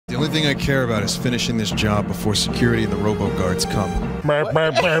only thing I care about is finishing this job before security and the Roboguards come.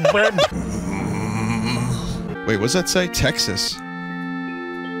 Wait, what's that say? Texas.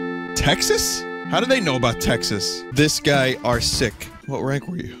 Texas? How do they know about Texas? This guy are sick. What rank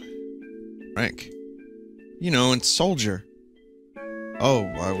were you? Rank. You know, in soldier. Oh,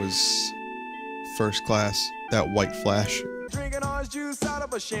 I was first class. That white flash. Drinking orange juice out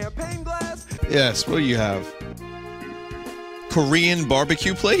of a champagne glass. Yes, what do you have? Korean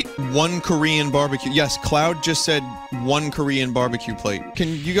barbecue plate? One Korean barbecue. Yes, Cloud just said one Korean barbecue plate. Can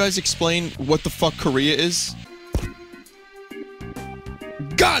you guys explain what the fuck Korea is?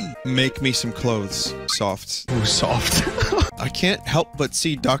 Gun! Make me some clothes. Soft. Ooh, soft. I can't help but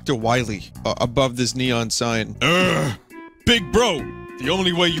see Dr. Wily above this neon sign. Big bro! The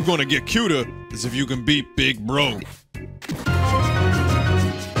only way you're gonna get cuter is if you can beat Big Bro.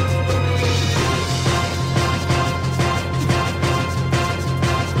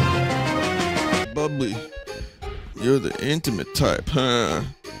 Bubby, you're the intimate type, huh?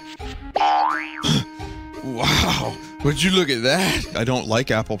 Wow, would you look at that? I don't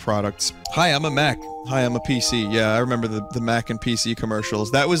like Apple products. Hi, I'm a Mac. Hi, I'm a PC. Yeah, I remember the Mac and PC commercials.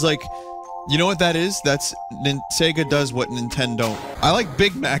 That was like, you know what that is? That's Sega does what Nintendo don't. I like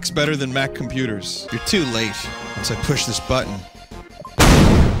Big Macs better than Mac computers. You're too late. Once I push this button.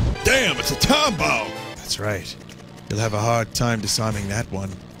 Damn, it's a time bomb! That's right. You'll have a hard time disarming that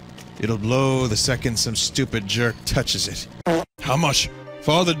one. It'll blow the second some stupid jerk touches it. How much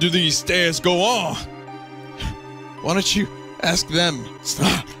farther do these stairs go on? Why don't you ask them? It's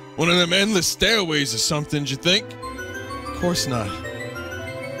not one of them endless stairways or something, you think? Of course not.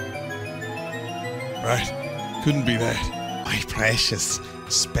 Right. Couldn't be that. My precious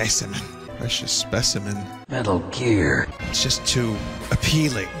specimen. Precious specimen. Metal Gear. It's just too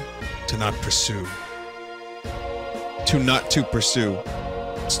appealing to not pursue. To pursue.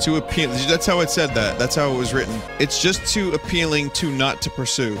 It's too appealing. That's how it said that. That's how it was written. It's just too appealing to not to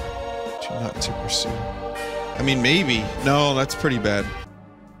pursue. To not to pursue. I mean, maybe. No, that's pretty bad.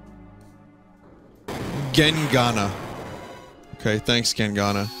 Ghenghana. Okay, thanks,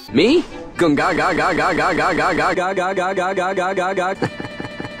 Ghenghana. Me? Gongaga ga ga ga ga ga ga ga ga ga ga ga ga ga ga.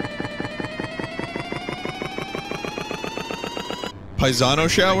 Paisano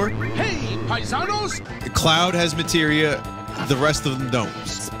Shower? Hey, paisanos! Cloud has materia, the rest of them don't.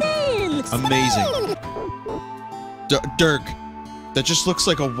 Amazing. Dirk. That just looks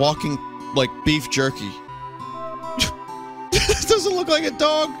like a walking, like, beef jerky. This doesn't look like a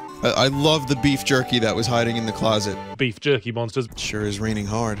dog. I love the beef jerky that was hiding in the closet. Beef jerky monsters. Sure is raining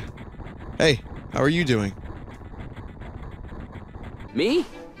hard. Hey, how are you doing? Me?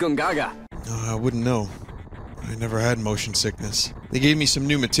 Gongaga. I wouldn't know. I never had motion sickness. They gave me some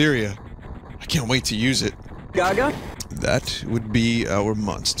new materia. I can't wait to use it. Gaga? That would be our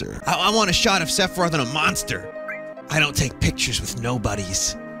monster. I want a shot of Sephiroth and a monster. I don't take pictures with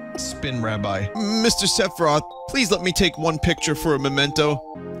nobodies. Spin Rabbi. Mr. Sephiroth, please let me take one picture for a memento.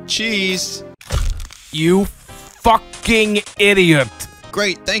 Cheese. You fucking idiot.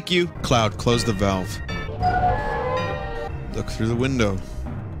 Great, thank you. Cloud, close the valve. Look through the window.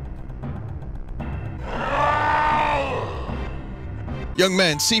 Young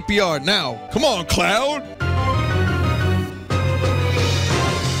man, CPR now. Come on, Cloud.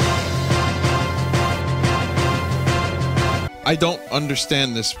 I don't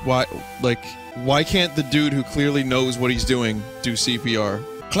understand this. Why can't the dude who clearly knows what he's doing do CPR?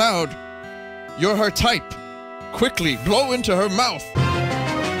 Cloud, you're her type. Quickly, blow into her mouth.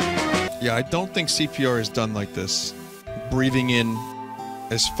 Yeah, I don't think CPR is done like this. Breathing in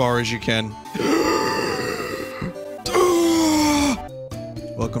as far as you can.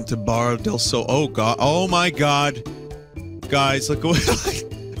 Welcome to Bar del Sol. Oh god. Oh my god. Guys, look away.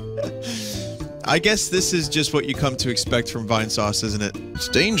 I guess this is just what you come to expect from Vinesauce, isn't it? It's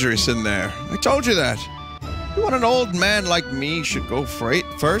dangerous in there. I told you that. You want an old man like me should go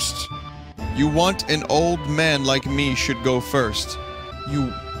first? You want an old man like me should go first.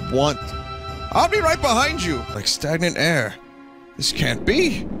 You want... I'll be right behind you! Like stagnant air. This can't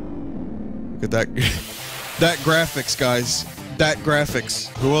be. Look at that. That graphics, guys. That graphics.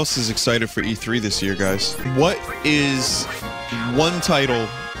 Who else is excited for E3 this year, guys? What is one title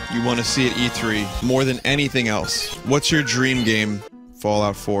you want to see at E3 more than anything else? What's your dream game?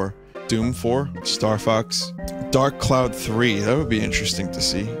 Fallout 4. Doom 4? Star Fox? Dark Cloud 3. That would be interesting to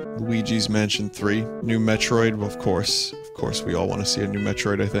see. Luigi's Mansion 3. New Metroid? Well, of course. Of course, we all want to see a new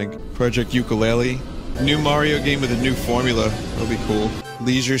Metroid, I think. Project Ukulele. New Mario game with a new formula. That'll be cool.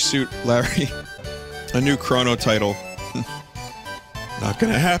 Leisure Suit Larry. A new Chrono title. Not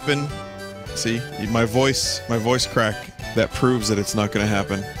gonna happen. See? My voice crack. That proves that it's not gonna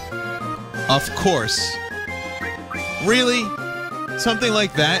happen. Of course. Really? Something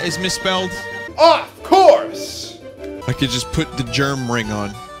like that is misspelled? Of course! I could just put the germ ring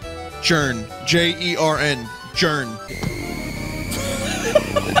on. Jern. J-E-R-N. Jern.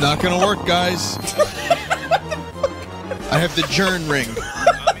 Not gonna work, guys. I have the Jern ring.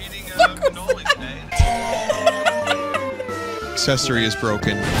 Accessory is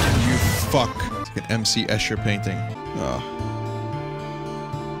broken. You fuck. It's like an MC Escher painting. Oh.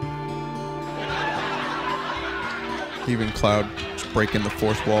 Even Cloud just breaking the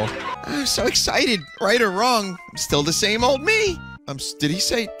fourth wall. I'm so excited. Right or wrong, I'm still the same old me. Did he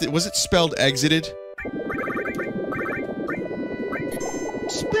say, was it spelled exited?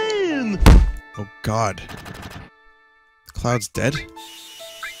 Spin! Oh god. Cloud's dead?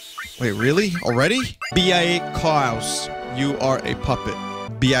 Wait, really? Already? B.I. Klaus. You are a puppet.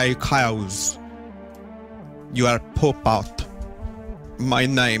 B.I. Klaus. You are a puppet. My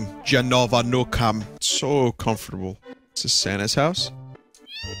name, Janova Nokam. So comfortable. Is this Santa's house?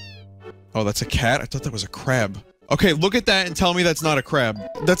 Oh, that's a cat? I thought that was a crab. Okay, look at that and tell me that's not a crab.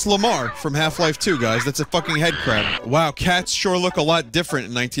 That's Lamar from Half-Life 2, guys. That's a fucking head crab. Wow, cats sure look a lot different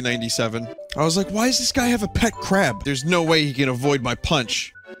in 1997. I was like, why does this guy have a pet crab? There's no way he can avoid my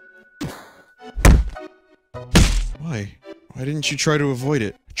punch. Why? Why didn't you try to avoid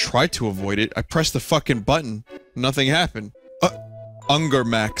it? I tried to avoid it. I pressed the fucking button. Nothing happened.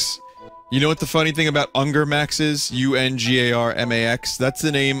 Ungarmax. You know what the funny thing about Ungarmax is? U-N-G-A-R-M-A-X. That's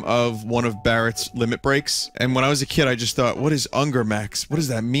the name of one of Barrett's limit breaks. And when I was a kid, I just thought, what is Ungarmax? What does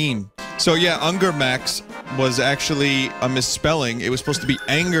that mean? So yeah, Ungarmax was actually a misspelling. It was supposed to be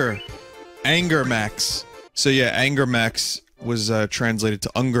anger. Angermax. So yeah, Angermax was translated to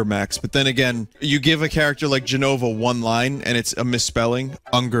Ungarmax. But then again, you give a character like Genova one line, and it's a misspelling.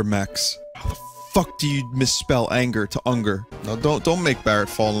 Ungarmax. How the fuck do you misspell anger to Ungar? No, don't make Barrett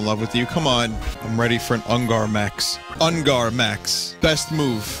fall in love with you. Come on. I'm ready for an Ungarmax. Ungarmax. Best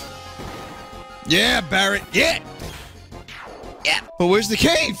move. Yeah, Barrett. Yeah. Yeah. But where's the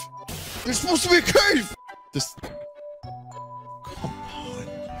cave? There's supposed to be a cave. This. Come on.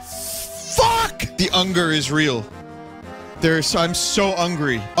 Fuck! The Ungar is real. I'm so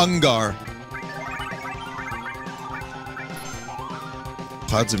hungry. Ungar.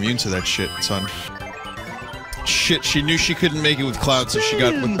 Cloud's immune to that shit, son. Shit, she knew she couldn't make it with Cloud, so she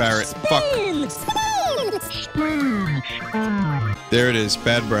got with Barrett. Fuck. There it is.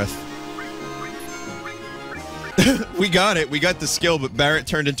 Bad breath. We got it. We got the skill, but Barrett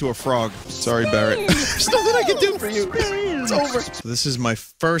turned into a frog. Sorry, Barrett. There's nothing I can do for you. It's over. So this is my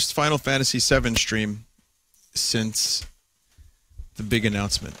first Final Fantasy VII stream since the big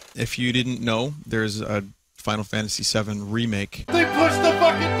announcement. If you didn't know, there's a Final Fantasy VII remake. They pushed the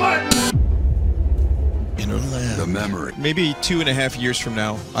fucking button! Inner Land. The memory. Maybe 2.5 years from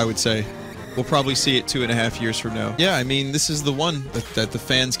now, I would say. We'll probably see it 2.5 years from now. Yeah, I mean, this is the one that the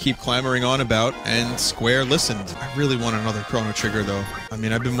fans keep clamoring on about, and Square listened. I really want another Chrono Trigger, though. I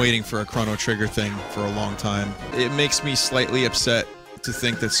mean, I've been waiting for a Chrono Trigger thing for a long time. It makes me slightly upset to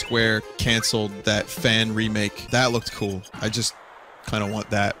think that Square canceled that fan remake. That looked cool. I just kind of want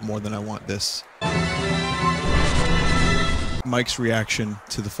that more than I want this. Mike's reaction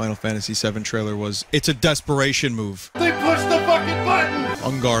to the Final Fantasy VII trailer was, it's a desperation move. They pushed the fucking button!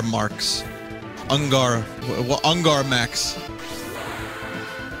 Ungarmax. Ungarmax.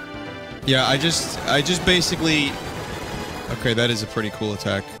 Yeah, I just basically... Okay, that is a pretty cool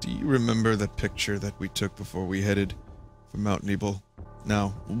attack. Do you remember the picture that we took before we headed for Mount Nebel? Now,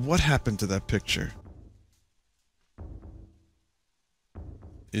 what happened to that picture?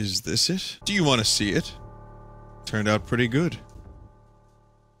 Is this it? Do you want to see it? Turned out pretty good.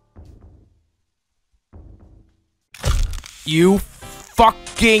 You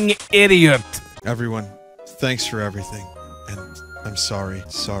fucking idiot! Everyone, thanks for everything. And I'm sorry.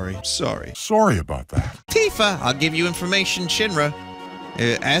 Sorry Sorry about that. Tifa, I'll give you information, Shinra.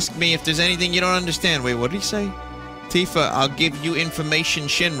 Ask me if there's anything you don't understand. Wait, what did he say? Tifa, I'll give you information,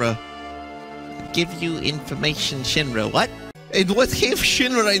 Shinra. Give you information, Shinra. What? And what have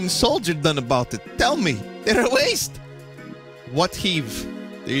Shinra and Soldier done about it? Tell me. They're a waste. What heave?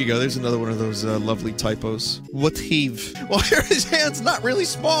 There you go. There's another one of those lovely typos. What heave? Why are his hands not really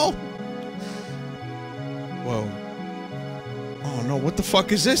small? Whoa. Oh no, what the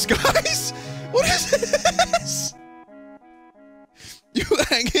fuck is this, guys? What is this? You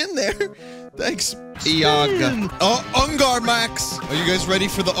hang in there. Thanks, Iaga. Oh, Ungarmax. Are you guys ready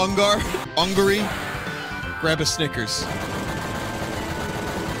for the Ungar? Ungary? Grab a Snickers.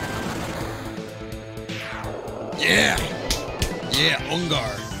 Yeah! Yeah,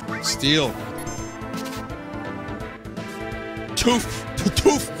 Ungar. Steal.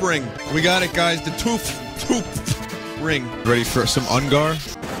 tooth ring. We got it, guys. The tooth ring. Ready for some Ungar?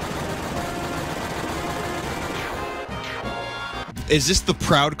 Is this the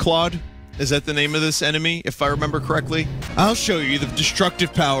Proud Clawed? Is that the name of this enemy, if I remember correctly? I'll show you the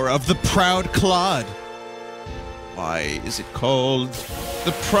destructive power of the Proud Clawed. Why is it called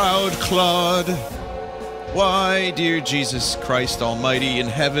the Proud Clawed? Why, dear Jesus Christ Almighty in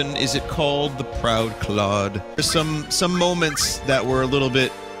heaven, is it called the Proud Clawed? There's some moments that were a little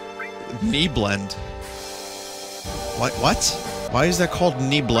bit knee blend. What? Why is that called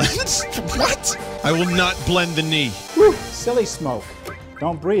knee blend? What? I will not blend the knee. Whew, silly smoke.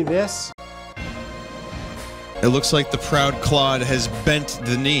 Don't breathe this. It looks like the Proud Clawed has bent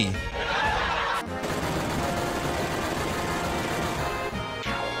the knee.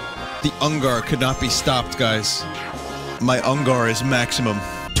 The Ungar could not be stopped, guys. My Ungar is maximum.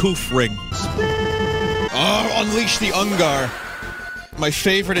 Tooth ring. Oh, unleash the Ungar. My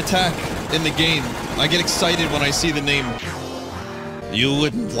favorite attack in the game. I get excited when I see the name. You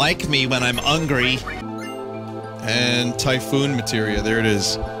wouldn't like me when I'm hungry. And Typhoon materia, there it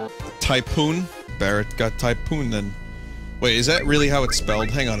is. Typhoon? Barrett got Typhoon then. Wait, is that really how it's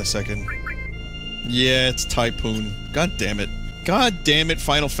spelled? Hang on a second. Yeah, it's Typhoon. God damn it. God damn it,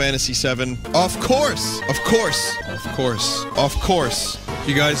 Final Fantasy VII. Of course! Of course! Of course. Of course.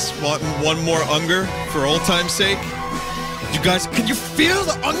 You guys want one more Ungar for old time's sake? You guys, can you feel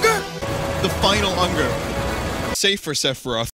the Ungar? The final Ungar. Safe for Sephiroth.